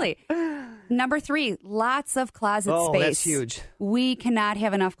 Absolutely. Number three, lots of closet space. Oh, that's huge. We cannot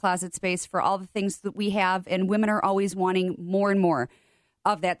have enough closet space for all the things that we have, and women are always wanting more and more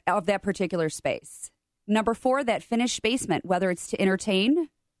of that particular space. Number four, that finished basement, whether it's to entertain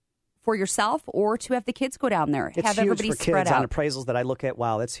for yourself or to have the kids go down there. It's have huge everybody for spread kids out. on appraisals that I look at.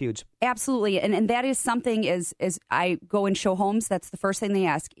 Wow, that's huge. Absolutely. And that is something as I go and show homes, that's the first thing they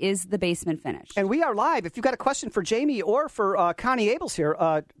ask, is the basement finished? And we are live. If you've got a question for Jamie or for Connie Ables here,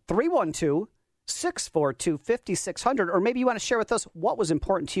 312-642-5600, or maybe you want to share with us what was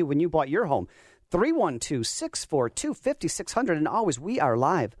important to you when you bought your home. 312-642-5600, and always, we are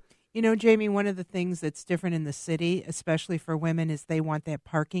live. You know, Jamie, one of the things that's different in the city, especially for women, is they want that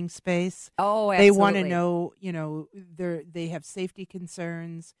parking space. Oh, absolutely. They want to know, they have safety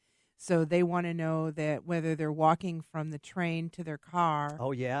concerns, so they want to know that whether they're walking from the train to their car.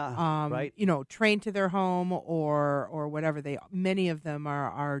 Oh, yeah, right. Train to their home or whatever. Many of them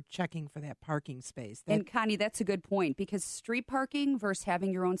are checking for that parking space. And Connie, that's a good point, because street parking versus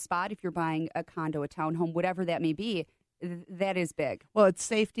having your own spot, if you're buying a condo, a townhome, whatever that may be, that is big. Well, it's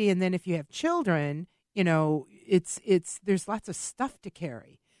safety, and then if you have children, there's lots of stuff to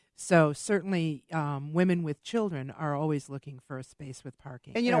carry. So certainly, women with children are always looking for a space with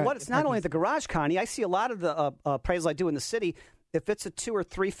parking. And you know what? It's not only the garage, Connie. I see a lot of the appraisals I do in the city. If it's a 2 or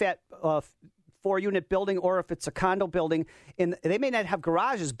 3 fat 4-unit building, or if it's a condo building, and they may not have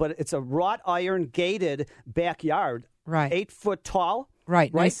garages, but it's a wrought iron gated backyard, right? 8 foot tall.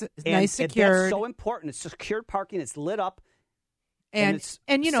 Right, nice secured. That's so important. It's secured parking. It's lit up, and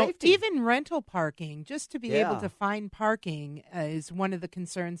safety. Even rental parking, just to be able to find parking is one of the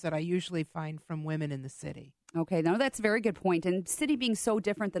concerns that I usually find from women in the city. Okay, no, that's a very good point. And city being so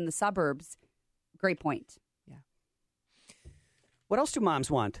different than the suburbs, great point. Yeah. What else do moms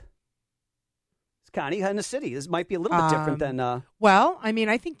want? Connie, in the city, this might be a little bit different than... Well, I mean,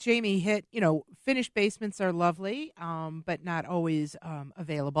 I think Jamie hit, finished basements are lovely, but not always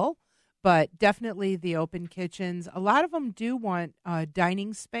available. but definitely the open kitchens. A lot of them do want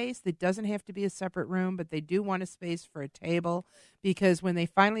dining space that doesn't have to be a separate room, but they do want a space for a table, because when they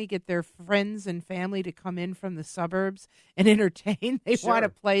finally get their friends and family to come in from the suburbs and entertain, they want a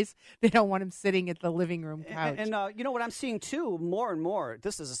place. They don't want them sitting at the living room couch. And you know what I'm seeing, too, more and more,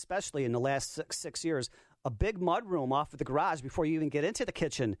 this is especially in the last six years, a big mudroom off of the garage before you even get into the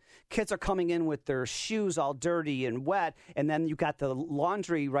kitchen. Kids are coming in with their shoes all dirty and wet, and then you got the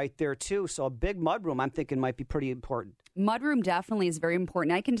laundry right there, too. So a big mudroom, I'm thinking, might be pretty important. Mudroom definitely is very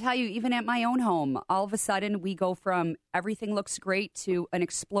important. I can tell you, even at my own home, all of a sudden we go from everything looks great to an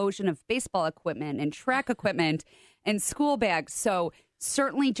explosion of baseball equipment and track equipment and school bags. So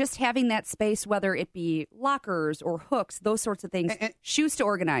certainly just having that space, whether it be lockers or hooks, those sorts of things, shoes to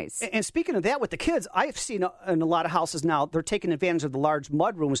organize. And speaking of that with the kids, I've seen in a lot of houses now, they're taking advantage of the large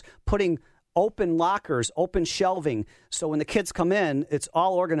mudrooms, putting open lockers, open shelving. So when the kids come in, it's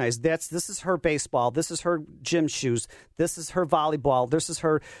all organized. This is her baseball. This is her gym shoes. This is her volleyball. This is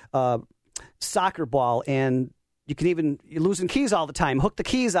her soccer ball. And you're losing keys all the time. Hook the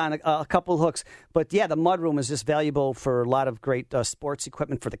keys on a couple of hooks. But, yeah, the mudroom is just valuable for a lot of great sports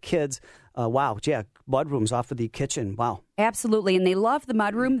equipment for the kids. Wow, yeah, mudrooms off of the kitchen. Wow. Absolutely, and they love the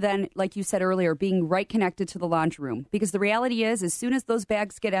mudroom then, like you said earlier, being right connected to the laundry room. Because the reality is, as soon as those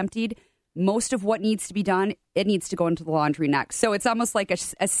bags get emptied, most of what needs to be done, it needs to go into the laundry next. So it's almost like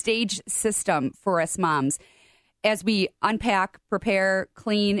a stage system for us moms. As we unpack, prepare,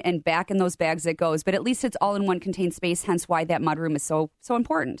 clean, and back in those bags it goes. But at least it's all in one contained space, hence why that mudroom is so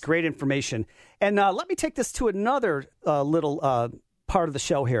important. Great information. And let me take this to another little part of the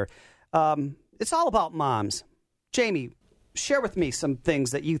show here. It's all about moms. Jamie, share with me some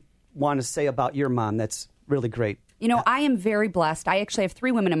things that you want to say about your mom that's really great. You know, I am very blessed. I actually have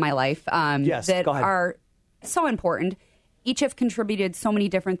 3 women in my life that are so important. Each have contributed so many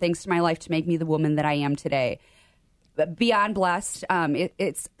different things to my life to make me the woman that I am today. Beyond blessed,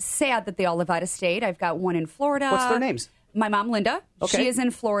 it's sad that they all live out of state. I've got one in Florida. What's their names? My mom, Linda. Okay. She is in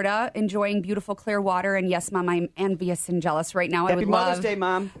Florida, enjoying beautiful clear water. And yes, Mom, I'm envious and jealous right now. Happy Mother's Day,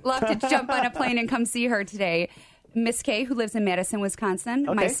 Mom. Love to jump on a plane and come see her today. Miss Kay, who lives in Madison, Wisconsin.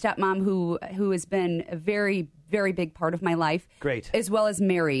 Okay. My stepmom, who has been a very, very big part of my life. Great. As well as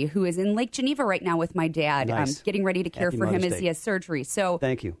Mary, who is in Lake Geneva right now with my dad. Nice. Getting ready to care Happy for Mother's him as Day. he has surgery. So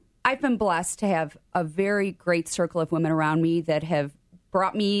thank you. I've been blessed to have a very great circle of women around me that have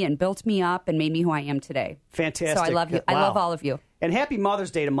brought me and built me up and made me who I am today. Fantastic. So I love you. Wow. I love all of you. And happy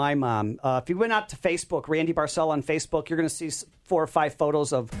Mother's Day to my mom. If you went out to Facebook, Randy Barcella on Facebook, you're going to see 4 or 5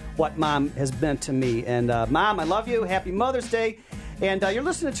 photos of what Mom has meant to me. And Mom, I love you. Happy Mother's Day. And you're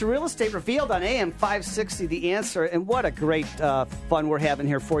listening to Real Estate Revealed on AM 560, The Answer. And what a great fun we're having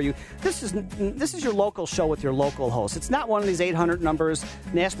here for you. This is your local show with your local host. It's not one of these 800 numbers,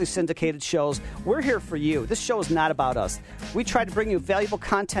 nationally syndicated shows. We're here for you. This show is not about us. We try to bring you valuable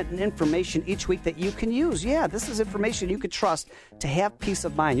content and information each week that you can use. Yeah, this is information you could trust to have peace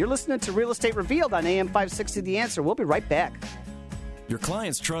of mind. You're listening to Real Estate Revealed on AM 560, The Answer. We'll be right back. Your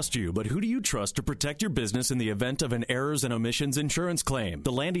clients trust you, but who do you trust to protect your business in the event of an errors and omissions insurance claim?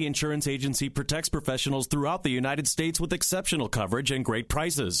 The Landy Insurance Agency protects professionals throughout the United States with exceptional coverage and great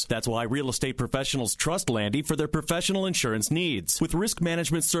prices. That's why real estate professionals trust Landy for their professional insurance needs. With risk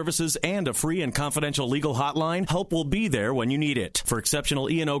management services and a free and confidential legal hotline, help will be there when you need it. For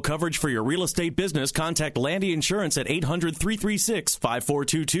exceptional E&O coverage for your real estate business, contact Landy Insurance at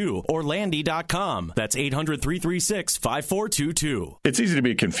 800-336-5422 or landy.com. That's 800-336-5422. It's easy to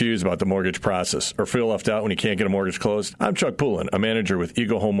be confused about the mortgage process or feel left out when you can't get a mortgage closed. I'm Chuck Poulin, a manager with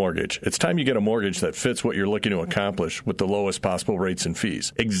Eagle Home Mortgage. It's time you get a mortgage that fits what you're looking to accomplish with the lowest possible rates and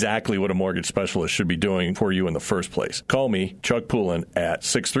fees. Exactly what a mortgage specialist should be doing for you in the first place. Call me, Chuck Poulin, at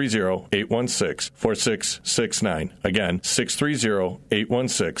 630-816-4669. Again,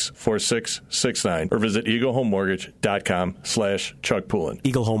 630-816-4669. Or visit EagleHomeMortgage.com/Chuck Poulin.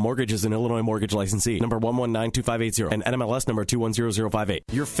 Eagle Home Mortgage is an Illinois mortgage licensee. Number 1192580 and NMLS number 210058.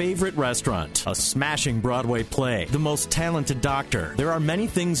 Your favorite restaurant, a smashing Broadway play, the most talented doctor. There are many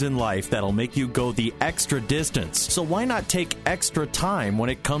things in life that'll make you go the extra distance. So why not take extra time when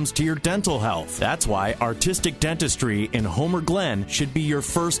it comes to your dental health? That's why Artistic Dentistry in Homer Glen should be your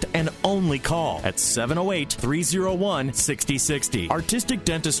first and only call at 708-301-6060. Artistic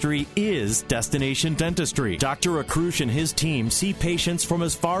Dentistry is Destination Dentistry. Dr. Akrush and his team see patients from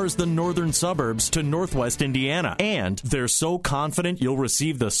as far as the northern suburbs to northwest Indiana. And they're so confident confident you'll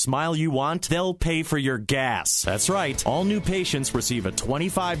receive the smile you want, they'll pay for your gas. That's right. All new patients receive a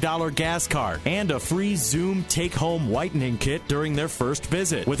 $25 gas card and a free Zoom take-home whitening kit during their first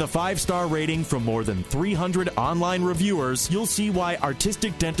visit. With a 5-star rating from more than 300 online reviewers, you'll see why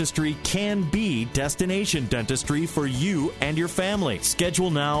Artistic Dentistry can be destination dentistry for you and your family.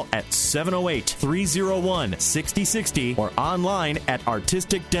 Schedule now at 708-301-6060 or online at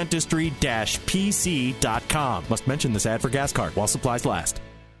artisticdentistry-pc.com. Must mention this ad for gas card while supplies last.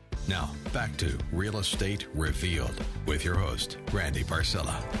 Now, back to Real Estate Revealed with your host, Randy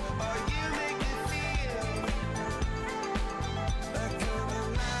Barcella.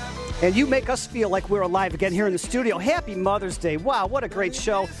 And you make us feel like we're alive again here in the studio. Happy Mother's Day. Wow, what a great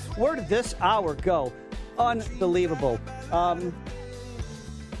show. Where did this hour go? Unbelievable.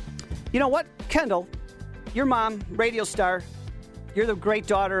 You know what? Kendall, your mom, radio star, you're the great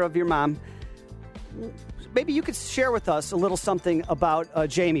daughter of your mom. Maybe you could share with us a little something about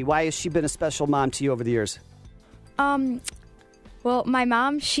Jamie. Why has she been a special mom to you over the years? Well, my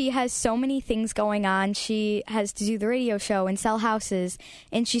mom, she has so many things going on. She has to do the radio show and sell houses,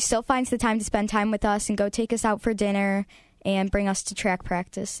 and she still finds the time to spend time with us and go take us out for dinner and bring us to track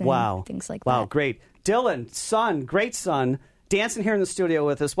practice and things like that. Wow, great. Dylan, son, great son, dancing here in the studio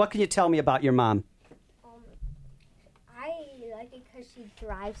with us. What can you tell me about your mom? I like it because she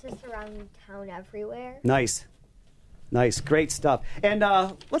drives us around town everywhere. Nice. Great stuff. And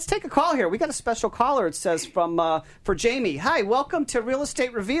let's take a call here. We got a special caller, it says, for Jamie. Hi, welcome to Real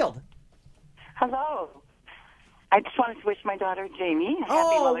Estate Revealed. Hello. I just wanted to wish my daughter Jamie a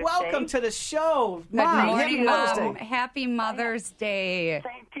happy Mother's welcome Day. to the show. Good morning, happy Mother's Mom. Day. Happy Mother's Day.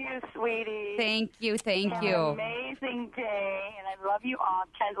 Same to you, sweetie. Thank you. Have an amazing day, and I love you all,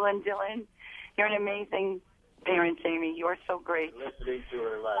 Kendall and Dylan. You're an amazing parent, Jamie. You are so great. Listening to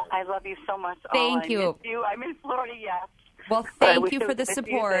her life. I love you so much. Thank you. I miss you. I'm in Florida, yes. Well, But I thank wish you I for was the with you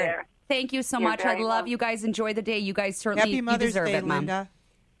support. there. Thank you so You're much. I very love welcome. you guys. Enjoy the day. You guys certainly Happy Mother's deserve Day, it, Mom. Linda.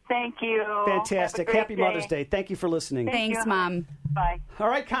 Thank you. Fantastic. Have a great Happy day. Mother's Day. Thank you for listening. Thanks, Mom. Bye. All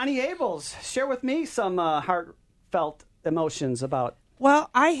right, Connie Abels, share with me some heartfelt emotions about... Well,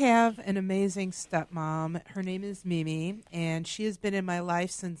 I have an amazing stepmom. Her name is Mimi, and she has been in my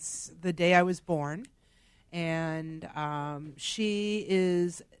life since the day I was born. And she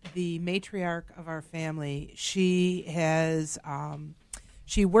is the matriarch of our family. She has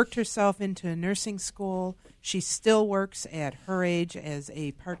she worked herself into nursing school. She still works at her age as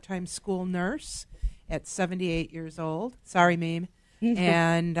a part-time school nurse at 78 years old. Sorry, Meme.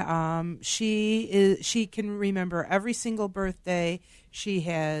 And she can remember every single birthday. She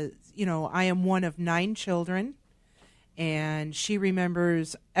has, I am one of 9 children. And she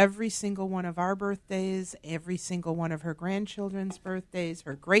remembers every single one of our birthdays, every single one of her grandchildren's birthdays,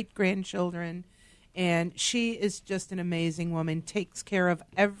 her great-grandchildren. And she is just an amazing woman, takes care of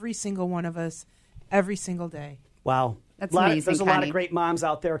every single one of us every single day. Wow. That's amazing, There's a lot Connie. of great moms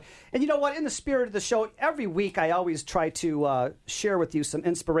out there. And you know what? In the spirit of the show, every week I always try to share with you some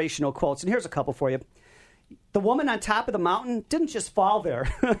inspirational quotes. And here's a couple for you. The woman on top of the mountain didn't just fall there,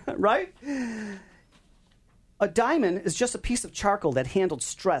 right? A diamond is just a piece of charcoal that handled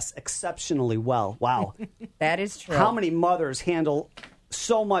stress exceptionally well. Wow. That is true. How many mothers handle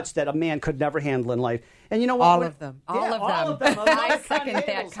so much that a man could never handle in life? And you know what? All of them. Yeah, All of them. I second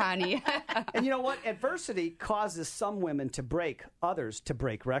that, Connie. And you know what? Adversity causes some women to break, others to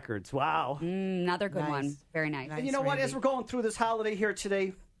break records. Wow. Another good one. Very nice. And you know what? As we're going through this holiday here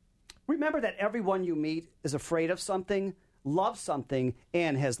today, remember that everyone you meet is afraid of something, loves something,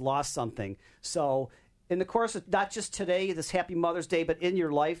 and has lost something. So in the course of not just today, this Happy Mother's Day, but in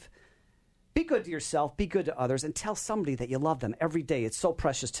your life, be good to yourself, be good to others, and tell somebody that you love them every day. It's so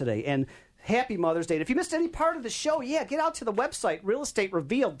precious today. And Happy Mother's Day. And if you missed any part of the show, get out to the website,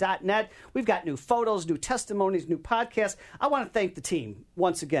 realestaterevealed.net. We've got new photos, new testimonies, new podcasts. I want to thank the team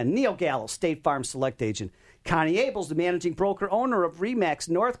once again. Neil Gallo, State Farm Select Agent. Connie Abels, the managing broker, owner of RE/MAX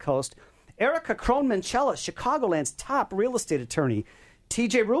North Coast. Erica Crone-Manchella, Chicagoland's top real estate attorney.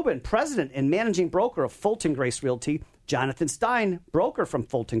 TJ Rubin, president and managing broker of Fulton Grace Realty. Jonathan Stein, broker from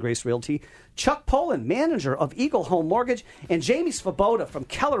Fulton Grace Realty. Chuck Poland, manager of Eagle Home Mortgage. And Jamie Svoboda from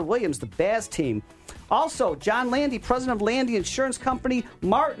Keller Williams, the Baz team. Also, John Landy, president of Landy Insurance Company.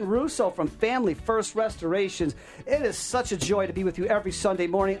 Martin Russo from Family First Restorations. It is such a joy to be with you every Sunday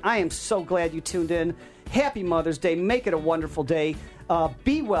morning. I am so glad you tuned in. Happy Mother's Day. Make it a wonderful day.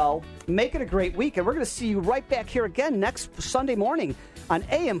 Be well. Make it a great week. And we're going to see you right back here again next Sunday morning on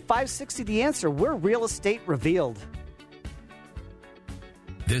AM 560 The Answer. We're Real Estate Revealed.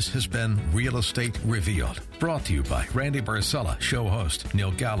 This has been Real Estate Revealed, brought to you by Randy Barcella, show host,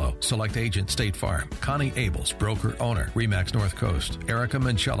 Neil Gallo, select agent, State Farm, Connie Abels, broker owner, RE/MAX North Coast, Erica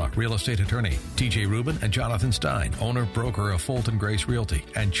Manchella, real estate attorney, TJ Rubin and Jonathan Stein, owner broker of Fulton Grace Realty,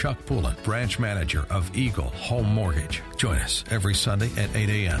 and Chuck Poulin, branch manager of Eagle Home Mortgage. Join us every Sunday at 8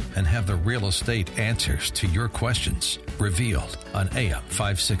 a.m. and have the real estate answers to your questions revealed on AM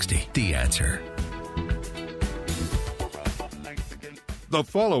 560. The Answer. The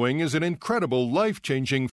following is an incredible, life-changing